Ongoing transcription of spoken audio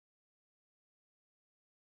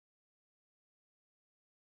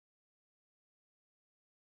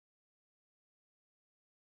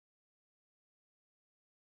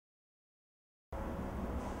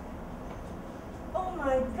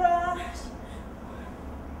gosh.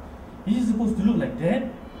 Is it supposed to look like that?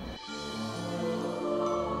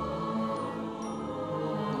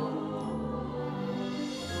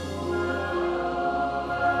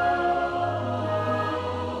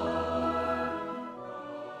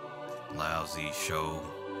 Lousy show.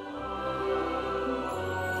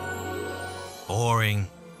 Boring,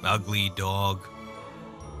 ugly dog.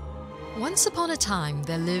 Once upon a time,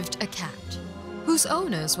 there lived a cat whose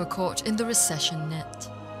owners were caught in the recession net.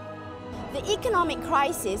 The economic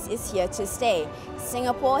crisis is here to stay.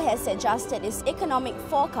 Singapore has adjusted its economic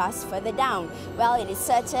forecast further down, while it is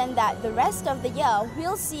certain that the rest of the year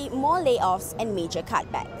will see more layoffs and major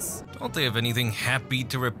cutbacks. Don't they have anything happy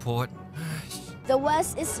to report? The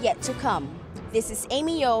worst is yet to come. This is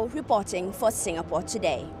Amy Yeo reporting for Singapore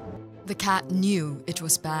Today. The cat knew it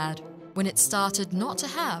was bad when it started not to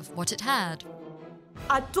have what it had.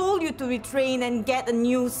 I told you to retrain and get a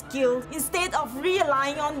new skill instead of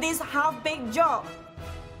relying on this half-baked job.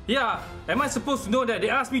 Yeah, am I supposed to know that they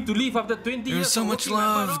asked me to leave after 20 years? There's so much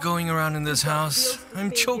love going around in this house.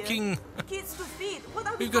 I'm choking. Kids to feed. What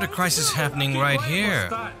are we We've got a going crisis to do? happening right here.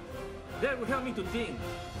 That would help me to think.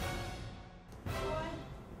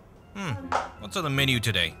 What's on the menu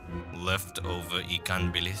today? Leftover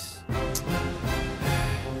ikan bilis.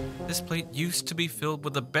 This plate used to be filled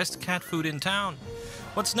with the best cat food in town.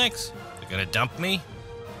 What's next? They're gonna dump me?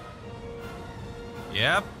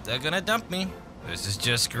 Yep, they're gonna dump me. This is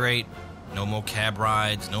just great. No more cab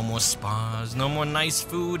rides, no more spas, no more nice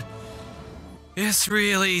food. This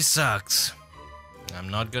really sucks. I'm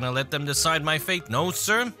not gonna let them decide my fate. No,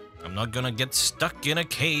 sir. I'm not gonna get stuck in a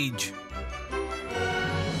cage.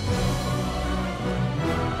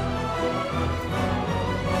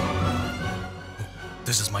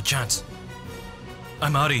 This is my chance.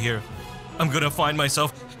 I'm out of here. I'm gonna find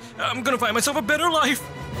myself a better life.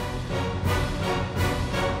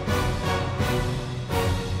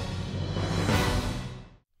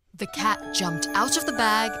 The cat jumped out of the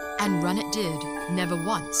bag and run it did, never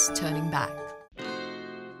once turning back.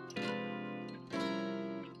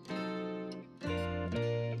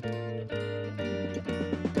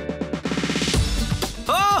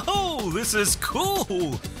 Oh, this is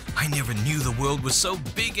cool. I never knew the world was so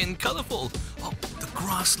big and colorful. Oh, the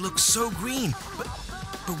grass looks so green. But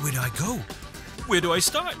where do I go? Where do I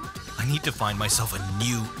start? I need to find myself a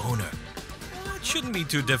new owner. It shouldn't be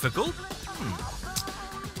too difficult.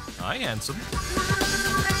 Hi, handsome.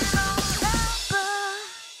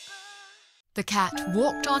 The cat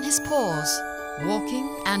walked on his paws,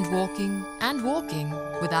 walking and walking and walking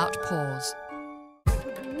without pause.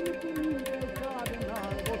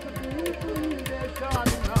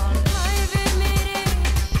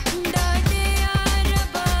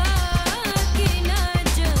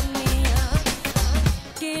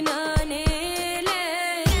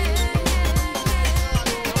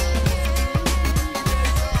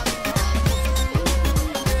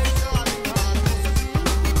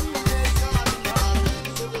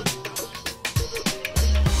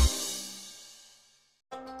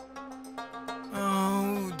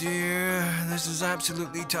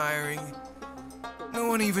 Absolutely tiring. No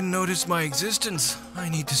one even noticed my existence. I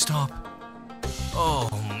need to stop. Oh,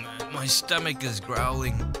 man, my stomach is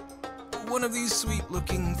growling. One of these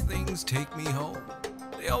sweet-looking things take me home.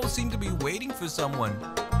 They all seem to be waiting for someone.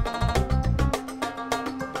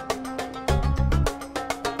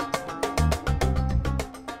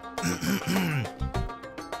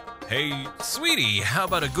 Hey, sweetie, how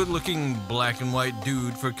about a good-looking black and white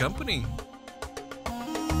dude for company?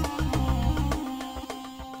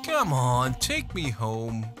 Come on, take me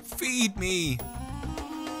home. Feed me.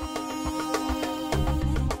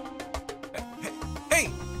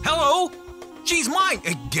 Hey, hello? She's mine.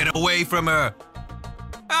 Get away from her.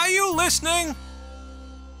 Are you listening?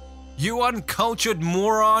 You uncultured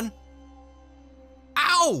moron.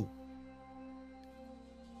 Ow!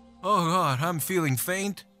 Oh God, I'm feeling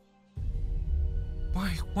faint.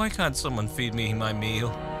 Why can't someone feed me my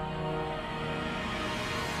meal?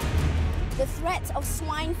 The threat of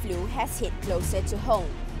swine flu has hit closer to home.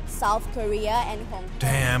 South Korea and Hong Kong.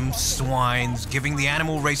 Damn swines, giving the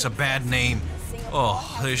animal race a bad name.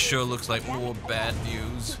 Oh, this sure looks like more bad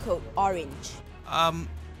news. Code orange.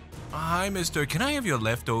 Hi, mister. Can I have your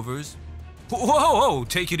leftovers? Whoa,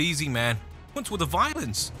 take it easy, man. What's with the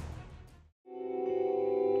violence?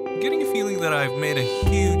 I'm getting a feeling that I've made a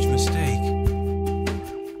huge mistake.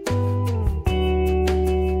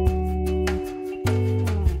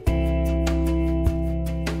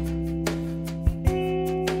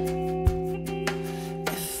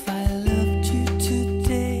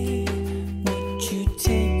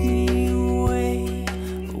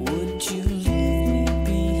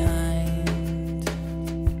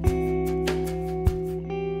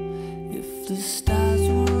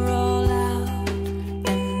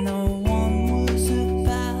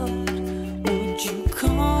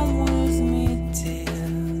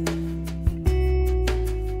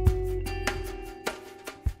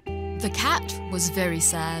 The cat was very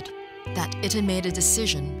sad that it had made a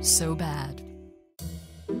decision so bad.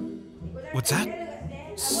 What's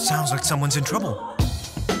that? Sounds like someone's in trouble.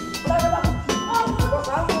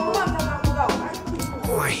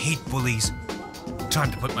 Oh, I hate bullies. Time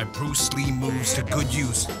to put my Bruce Lee moves to good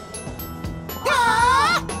use.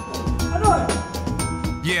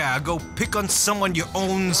 Yeah, go pick on someone your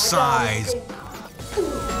own size.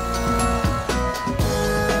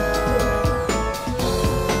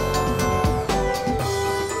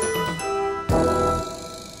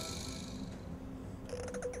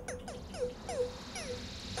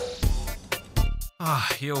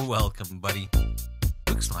 Ah, you're welcome, buddy.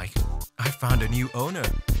 Looks like I found a new owner.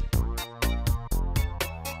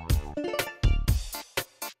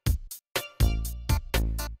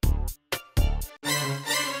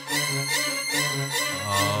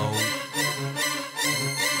 Oh,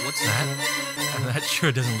 what's that? That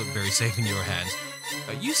sure doesn't look very safe in your hands.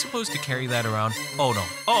 Are you supposed to carry that around? Oh no!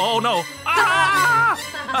 Oh no! Ah!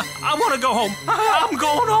 I want to go home. I'm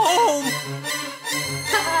going home.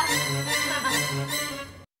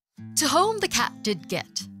 To home the cat did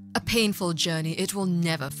get, a painful journey it will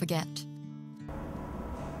never forget.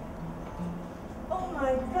 Oh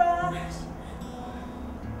my gosh.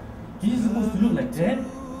 He's supposed to look like that?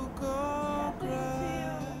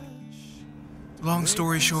 Long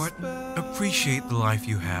story short, appreciate the life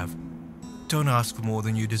you have. Don't ask for more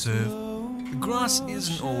than you deserve. The grass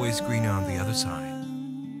isn't always greener on the other side.